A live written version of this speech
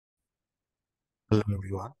Hello,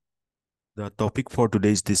 everyone. The topic for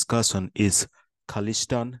today's discussion is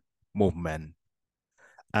Khalistan movement.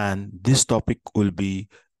 And this topic will be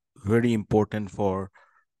very important for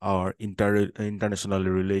our international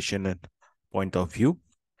relation and point of view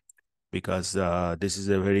because this is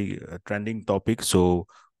a very trending topic. So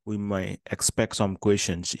we might expect some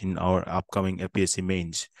questions in our upcoming APSC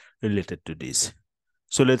mains related to this.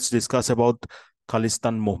 So let's discuss about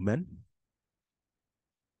Khalistan movement.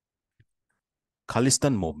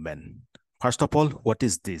 Khalistan movement. First of all, what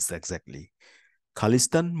is this exactly?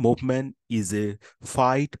 Khalistan movement is a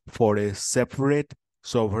fight for a separate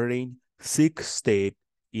sovereign Sikh state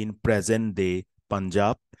in present-day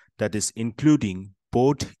Punjab, that is including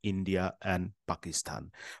both India and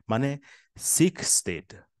Pakistan. মানে Sikh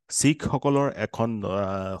state, Sikh সকলৰ এখন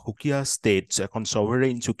সুকীয়া states, এখন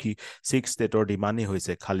sovereign Sikh stateৰ ডিমাণ্ডেই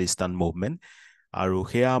হৈছে Khalistan movement আৰু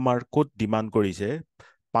সেয়া আমাৰ ক'ত ডিমাণ্ড কৰিছে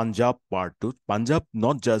Punjab part to Punjab,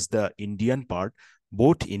 not just the Indian part,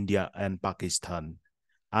 both India and Pakistan.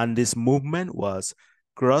 And this movement was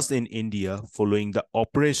crushed in India following the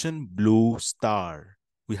Operation Blue Star.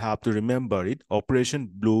 We have to remember it, Operation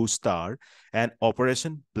Blue Star and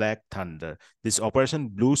Operation Black Thunder. This Operation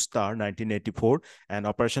Blue Star 1984 and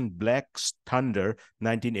Operation Black Thunder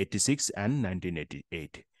 1986 and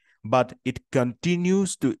 1988. But it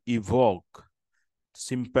continues to evoke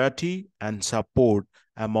sympathy and support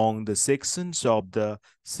among the sections of the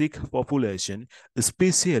Sikh population,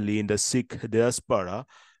 especially in the Sikh diaspora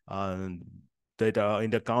that are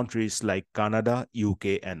in the countries like Canada,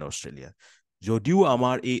 UK, and Australia. যদিও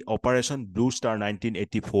আমাৰ এই operation blue star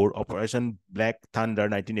 1984, operation Blake thunder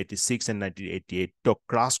 1986 and 1988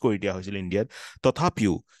 crash কৰি দিয়া হৈছিল ইণ্ডিয়াত,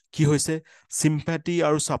 তথাপিও কি হৈছে চিম্পেথি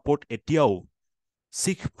আৰু ছাপৰ্ট এতিয়াও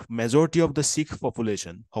Sikh, majority of the Sikh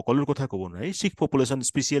population, সকলোৰ কথা ক'ব নোৱাৰি, Sikh population,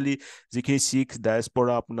 especially যিখিনি Sikh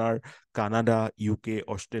diaspora আপোনাৰ কানাডা, UK,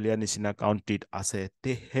 অষ্ট্ৰেলিয়া নিচিনা কাউণ্ট্ৰিত আছে,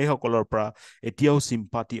 সেই সকলৰ পৰা এতিয়াও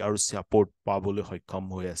চিম্পাথি আৰু ছাপৰ্ট পাবলৈ সক্ষম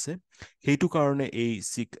হৈ আছে। সেইটো কাৰণে এই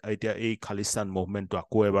Sikh এতিয়া এই খালিস্তান মুভমেণ্টটো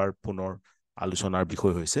আকৌ এবাৰ পুনৰ আলোচনাৰ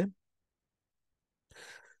বিষয় হৈছে।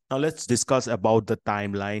 Now let's discuss about the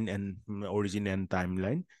timeline and origin and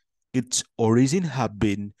timeline. Its origin have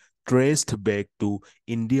been traced back to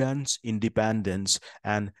Indians' independence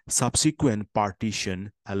and subsequent partition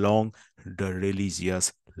along the religious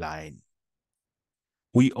line.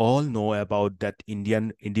 We all know about that Indian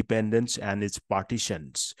independence and its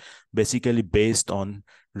partitions, basically based on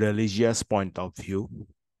religious point of view.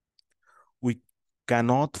 We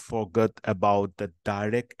cannot forget about the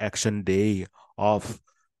direct action day of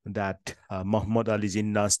that Muhammad Ali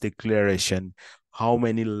Jinnah's declaration, how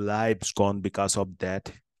many lives gone because of that.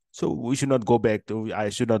 So we should not go back to, I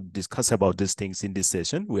should not discuss about these things in this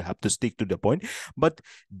session. We have to stick to the point. But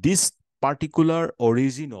this particular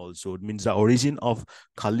origin also, it means the origin of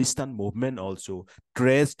Khalistan movement also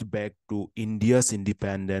traced back to India's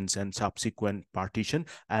independence and subsequent partition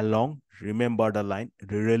along, remember the line,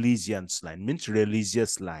 religions line, means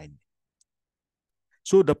religious line.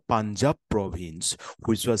 So the Punjab province,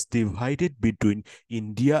 which was divided between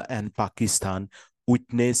India and Pakistan,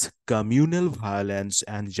 witnessed communal violence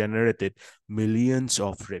and generated millions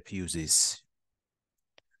of refugees.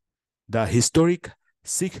 The historic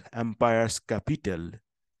Sikh Empire's capital,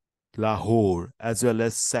 Lahore, as well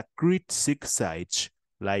as sacred Sikh sites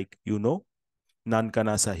like,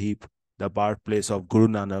 Nankana Sahib, the birthplace of Guru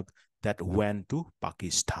Nanak, that went to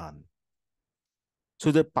Pakistan.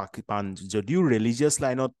 So the যদিও religious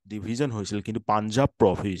লাইনত division হৈছিল কিন্তু Punjab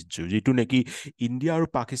province যিটো নেকি India আৰু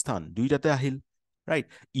পাকিস্তান দুইটাতে Ahil right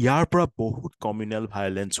ইয়াৰ পৰা বহুত কমিউনেল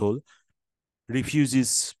ভায়োলেন্স হ'ল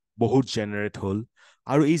ৰিফিউজিজ বহুত জেনেৰেট হ'ল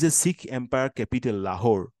আৰু এই যে শিখ এম্পায়াৰ কেপিটেল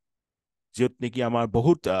লাহোৰ য'ত নেকি আমাৰ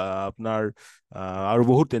বহুত আপোনাৰ আৰু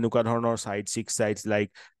বহুত তেনেকুৱা ধৰণৰ শিখ সাইটস লাইক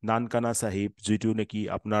নানকানা সাহিব যিটো নেকি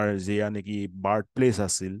আপোনাৰ যেয়া নেকি বাৰ্থ প্লেচ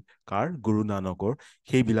আছিল কাৰ গুৰু নানকৰ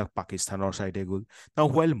সেইবিলাক পাকিস্তানৰ সাইডে গ'ল now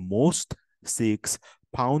while most Sikhs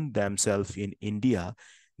found themselves in India,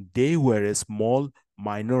 they were a small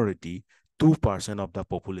minority, 2% of the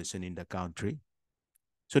population in the country.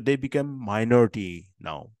 So they became minority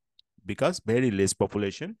now because very less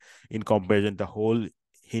population in comparison to the whole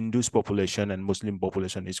Hindus population and Muslim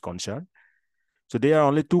population is concerned. So they are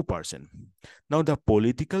only 2%. Now the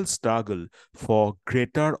political struggle for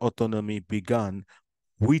greater autonomy began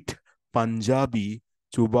with Punjabi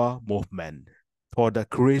Suba movement for the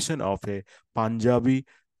creation of a Punjabi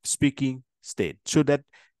speaking state. So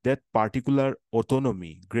that particular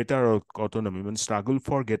autonomy, greater autonomy, when struggle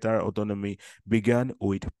for greater autonomy began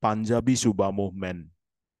with Punjabi Suba movement.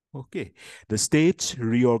 Okay, the States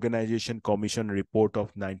Reorganization Commission report of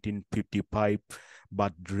 1955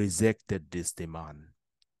 but rejected this demand.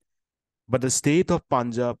 But the state of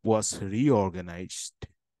Punjab was reorganized,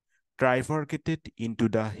 trifurcated into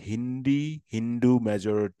the Hindu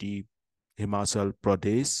majority Himachal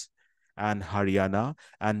Pradesh and Haryana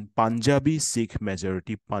and Punjabi Sikh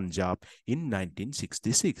majority Punjab in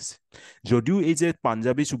 1966. যদিও এই যে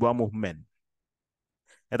পাঞ্জাবী সুবা movement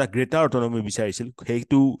এটা greater অটনমি বিচাৰিছিল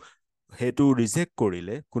সেইটো reject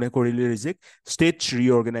কৰিলে কোনে কৰিলে reject state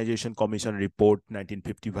ৰিঅৰ্গেনাইজেশ্যন commission report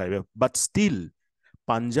 1955 but still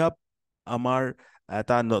Punjab আমাৰ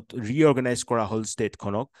এটা ৰিঅৰ্গেনাইজ কৰা হ'ল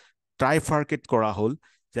ষ্টেটখনক ট্ৰাইফাৰ্কেট কৰা হ'ল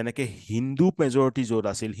যেনেকৈ হিন্দু মেজৰিটি য'ত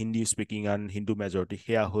আছিল Hindi speaking and Hindu majority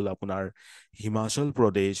সেয়া হ'ল আপোনাৰ হিমাচল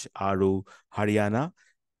প্ৰদেশ আৰু হাৰিয়ানা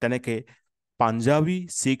তেনেকৈ পাঞ্জাবী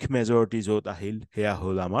শিখ মেজৰিটি য'ত আহিল সেয়া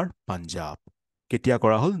হ'ল আমাৰ পাঞ্জাব কেতিয়া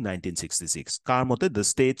কৰা হ'ল 1966 কাৰ মতে the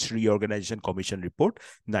states ৰিঅৰ্গেনাইজেশ্যন commission report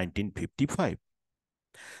 1955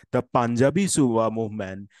 The Punjabi Suba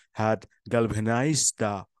movement had galvanized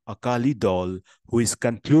the Akali Dal, which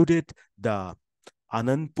concluded the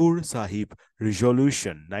Anandpur Sahib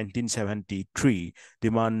Resolution 1973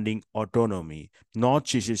 demanding autonomy, not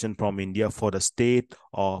secession from India for the state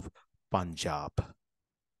of Punjab.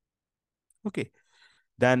 Okay.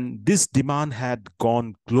 Then this demand had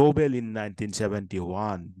gone global in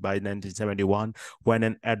 1971, by 1971, when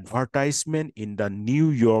an advertisement in the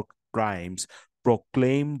New York Times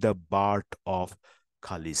proclaimed the birth of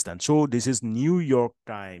Khalistan. So this is New York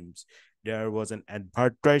Times. There was an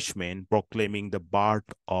advertisement proclaiming the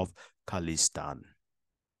birth of Khalistan.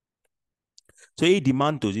 So এই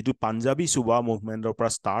ডিমাণ্ডটো যিটো পাঞ্জাবী সুবা মুভমেণ্টৰ পৰা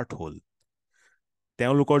start হ'ল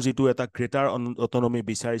তেওঁলোকৰ যিটো এটা greater অটনমি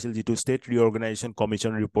বিচাৰিছিল যিটো state ৰিঅৰ্গেনাইজেশ্যন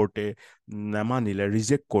commission ৰিপৰ্টে নামানিলে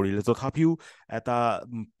ৰিজেক্ট কৰিলে তথাপিও এটা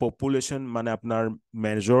পপুলেশ্যন মানে আপোনাৰ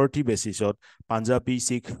majority বেচিছত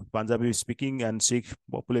Punjabi speaking and Sikh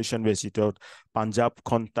population বেচিছত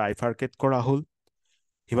পাঞ্জাবখন ট্ৰাইফাৰ্কেট কৰা হ'ল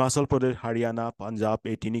হিমাচল প্ৰদেশ হাৰিয়ানা পাঞ্জাব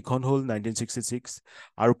এই তিনিখন হ'ল 1966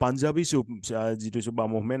 আৰু পাঞ্জাবী যিটো চুবা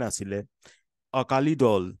মুভমেণ্ট আছিলে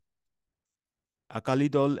Akali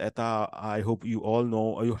Dal, I hope you all know,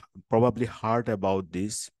 or you probably heard about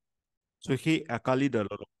this. So he Akali Dal,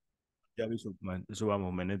 Punjabi Suba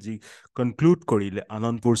movement, ji conclude korile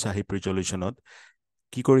Anandpur Sahib resolutionot.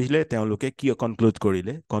 কি কৰিলে তেওঁলোকে কি কনক্লুড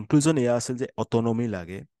কৰিলে কনক্লুজন এয়া আছিল যে অটনমি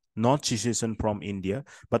লাগে not secession from India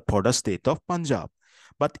but for the state of Punjab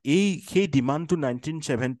but সেই ডিমাণ্ডটো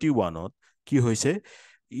 1971ত কি হৈছে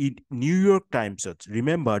New York Times,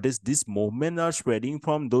 remember this movement are spreading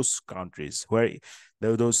from those countries where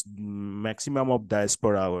those maximum of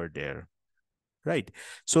diaspora were there, right?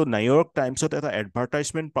 So New York Times এটা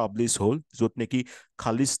advertisement publish হ'ল য'ত নেকি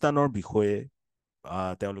খালিস্তানৰ বিষয়ে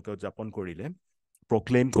তেওঁলোকে উদযাপন কৰিলে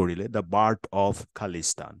proclaim কৰিলে the birth of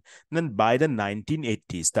Khalistan. Then by the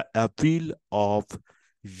 1980s the appeal of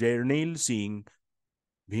Jarnail Singh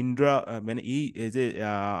ভিন্দ্ৰা মানে এই যে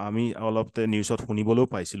আমি অলপ নিউজত শুনিবলৈও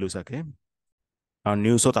পাইছিলোঁ চাগে আৰু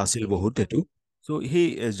নিউজত আছিল বহুত এইটো চ' সেই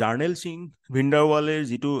জাৰ্নেল সিং ভিন্দ্ৰাৱালেৰ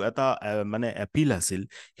যিটো এটা মানে এপিল আছিল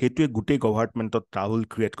সেইটোৱে গোটেই গভাৰ্ণমেণ্টত ট্ৰাবল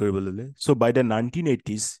ক্ৰিয়েট কৰিব ল'লে চ' by the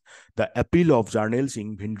 1980s the appeal of journal Singh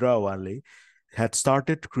ভিন্দ্ৰাৱালে had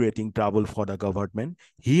started creating trouble for the government.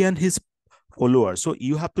 He and his followers. So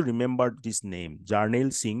you have to remember this name, Jarnail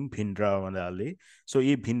Singh Bhindranwale. So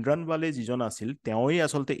এই ভিন্দ্ৰানৱালে যিজন আছিল তেওঁই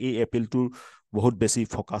আসলতে এই এপিলটো বহুত বেছি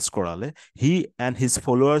focus কৰালে he and his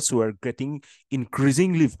followers were getting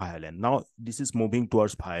increasingly violent. Now this is moving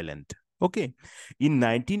towards violent. Okay. In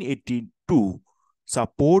 1982,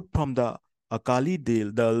 support from the Akali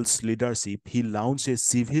Dal's leadership, he launched a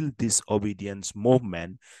civil disobedience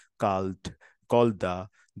movement called the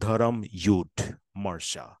Dharam Youth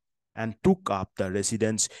Morsha and took up the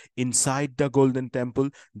residence inside the Golden Temple,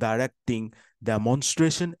 directing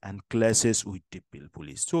demonstration and clashes with the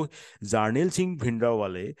police. So, Jarnail Singh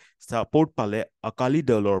Bhindranwale support pale Akali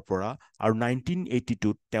Dalor pora আৰু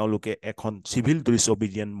 1982 তেওঁলোকে এখন civil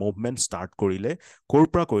disobedience movement start কৰিলে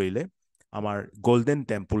কৰপৰা কৰিলে আমাৰ golden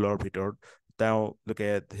টেম্পলৰ ভিতৰত তেওঁলোকে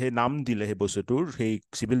সেই নাম দিলে সেই বস্তুটোৰ সেই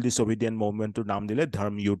চিভিল ডিছঅবিডিয়েণ্ট মুভমেণ্টটোৰ নাম দিলে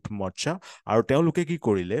ধৰ্ম ইউথ মৰ্চা আৰু তেওঁলোকে কি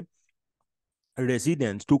কৰিলে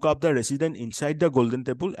residents took up the resident inside the Golden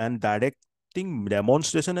Temple and directing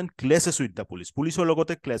demonstration and clashes with the police. Policeৰ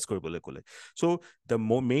লগতে clash কৰিবলৈ ক'লে. So the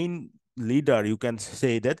main leader, you can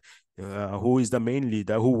say that who is the main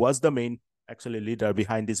leader, who was the main actually leader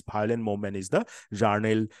behind this violent movement is the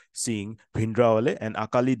Jarnail Singh Bhindranwale and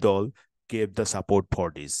Akali Dal gave the support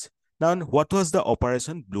for this. Now, what was the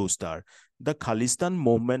Operation Blue Star? The Khalistan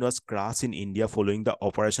movement was crushed in India following the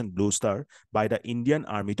Operation Blue Star by the Indian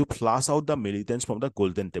Army to flush out the militants from the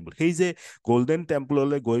Golden Temple. Hey je Golden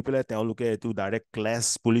Temple goi pelai teoluke etu direct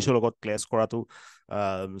clash policeor logot clash koratu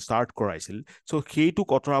start koraisil. So heitu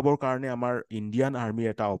kotorabor karone amar Indian Army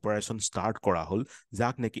eta operation start kora hol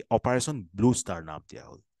jak neki Operation Blue Star naam dia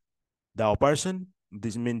hol. The operation,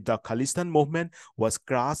 this means the Khalistan movement, was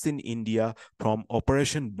crushed in India from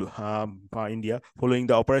India following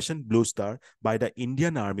the Operation Blue Star by the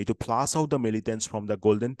Indian Army to flush out the militants from the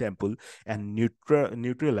Golden Temple and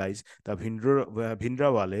neutralize the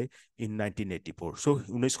Bhindranwale in 1984. So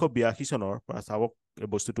 1982 চনৰ পৰা চাওক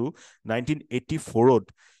বস্তুটো 1984ত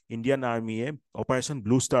Indian আৰ্মিয়ে operation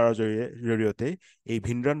blue ষ্টাৰৰ জৰিয়তে এই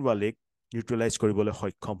ভিন্দ্ৰানৱালেক neutralize কৰিবলৈ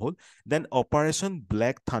সক্ষম হ'ল. Then Operation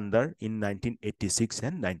Black Thunder in 1986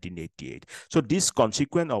 and 1988. So these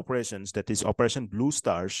consequent operations, that is Operation Blue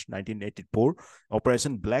Stars 1984,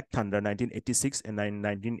 Operation Black Thunder 1986 and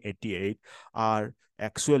 1988, are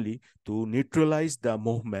actually to neutralize the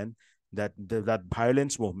movement, that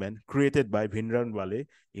violence movement created by Bhindranwale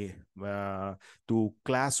to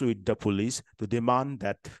clash with the police to demand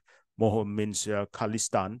that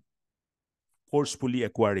Khalistan forcefully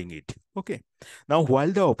acquiring it. Okay. Now,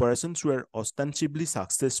 while the operations were ostensibly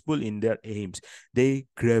successful in their aims, they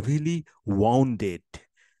gravely wounded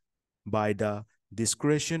by the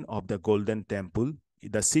discretion of the Golden Temple,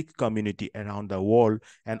 the Sikh community around the world,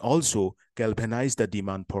 and also galvanized the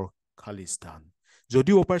demand for Khalistan.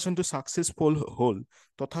 Jodi operation to successful hol,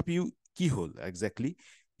 tothapiu ki hol exactly?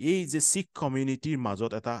 Ei je Sikh community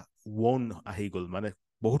মাজত এটা wound আহি গল মানে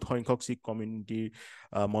বহুত সংখ্যক শিখ কমিউনিটিৰ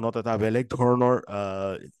মনত এটা বেলেগ ধৰণৰ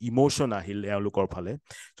ইমোশন আহিল এওঁলোকৰ ফালে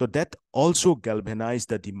so that also galvanized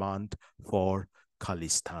the demand for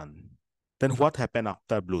Khalistan. Then what happened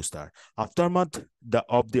after Blue Star? Aftermath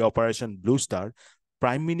of the Operation Blue Star,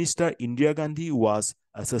 Prime Minister Indira Gandhi was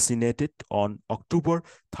assassinated on October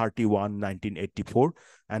 31, 1984,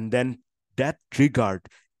 and then that triggered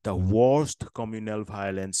the worst communal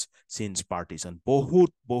violence since partition.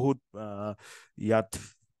 বহুত ইয়াত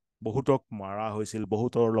বহুতক মাৰা হৈছিল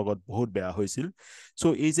বহুতৰ লগত বহুত বেয়া হৈছিল সো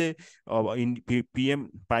এই যে PM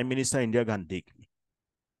প্ৰাইম মিনিষ্টাৰ ইন্দিৰা গান্ধীক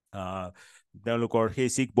তেওঁলোকৰ সেই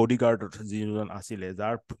শিখ বডিগাৰ্ড যিজন আছিলে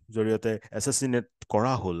যাৰ জৰিয়তে এছাচিনেট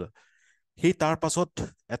কৰা হ'ল সেই তাৰ পাছত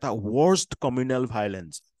এটা worst communal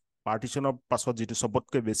violence partitionৰ পাছত যেটো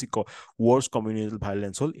সবতকৈ বেছি worst communal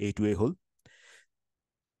violence হ'ল এইটোৱে হ'ল.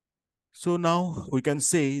 So now we can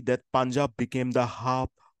say that Punjab became the hub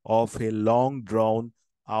of a long drawn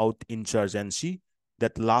out insurgency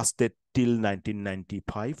that lasted till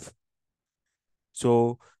 1995. So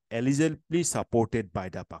allegedly supported by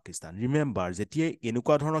the Pakistan. Remember, jetie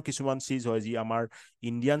enukwa dhৰণৰ কিছুমান cheese হয় যি আমাৰ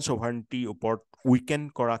Indian sovereignty ওপৰত weaken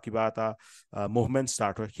কৰা কিবা এটা movement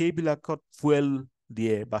start হয় সেইবিলাকত ফুয়েল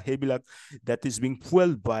দিয়ে বা সেইবিলাক that is being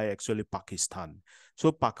fueled by actually Pakistan. So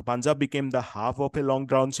Punjab became the hub of a long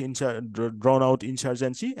drawn out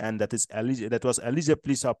insurgency, and that was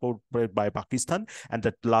allegedly supported by Pakistan, and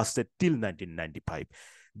that lasted till 1995.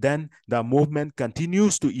 Then the movement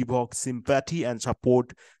continues to evoke sympathy and support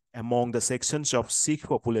among the sections of Sikh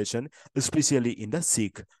population, especially in the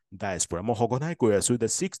Sikh diaspora. Mo hogonai koi asu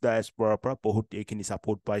the Sikh diaspora pra bahut ekhini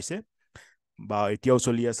support paise ba etiao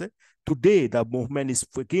choli ase. Today the movement is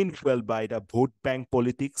again fueled by the vote bank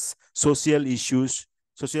politics, social issues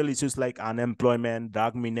like unemployment,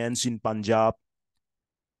 drug menace in Punjab,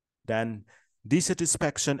 then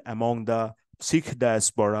dissatisfaction among the Sikh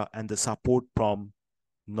diaspora, and the support from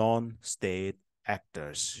non-state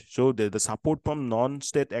actors. So the support from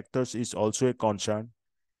non-state actors is also a concern.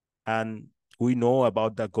 And we know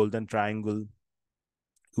about the Golden Triangle.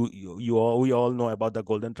 We all know about the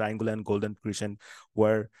Golden Triangle and Golden Crescent,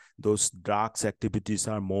 where those drugs activities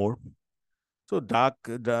are more. So drug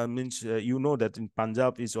means you know that in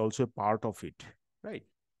Punjab is also a part of it, right?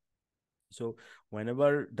 So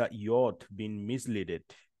whenever the youth been misled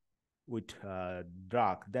with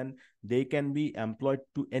drug, then they can be employed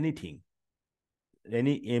to anything.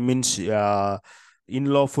 Any means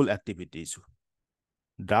unlawful activities.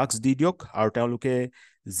 Drugs di diok aru তেওঁলোকে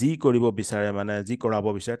জি কৰিব বিচাৰে মানে জি কৰাব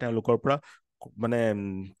বিচাৰে তেওঁলোকৰ পৰা মানে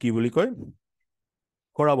কি বুলি কয়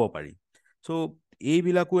কৰাব পাৰি. সো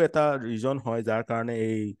এইবিলাকো এটা ৰিজন হয় যাৰ কাৰণে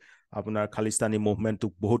এই আপোনাৰ খালিস্তানী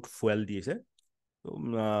মুভমেন্টক বহুত ফুয়েল দিছে.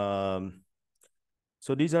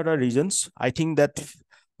 So these are the reasons. I think that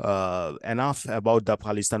enough about the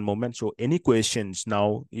Khalistan movement. So any questions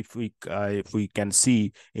now, if we can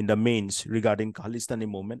see in the mains regarding Khalistani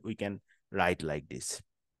movement, we can write like this.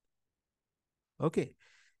 Okay.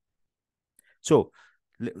 So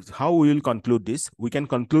how we will conclude this? We can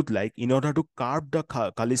conclude like, in order to curb the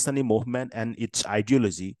Khalistani movement and its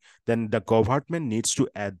ideology, then the government needs to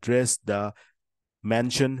address the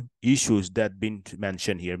mentioned issues that been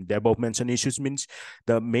mentioned here. The above mentioned issues means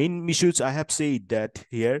the main issues I have said that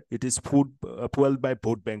here it is fueled by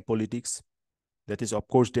vote bank politics. That is of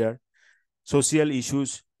course there. Social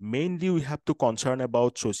issues, mainly we have to concern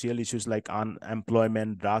about social issues like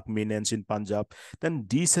unemployment, drug menace in Punjab, then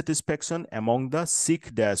dissatisfaction among the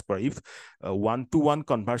Sikh diaspora. If one-to-one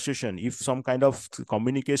conversation, if some kind of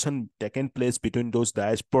communication taken place between those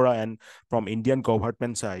diaspora and from Indian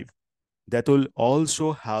government side, that will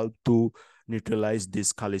also help to neutralize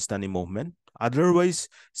this Khalistani movement. Otherwise,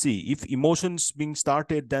 see, if emotions being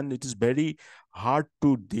started, then it is very hard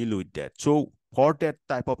to deal with that. So for that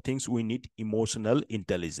type of things, we need emotional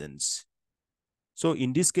intelligence. So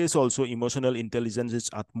in this case also, emotional intelligence is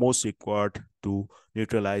utmost required to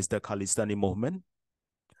neutralize the Khalistani movement.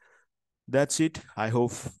 That's it. I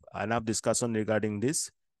hope enough discussion regarding this.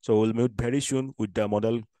 So we'll meet very soon with the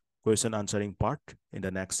model question answering part in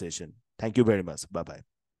the next session. Thank you very much. Bye-bye.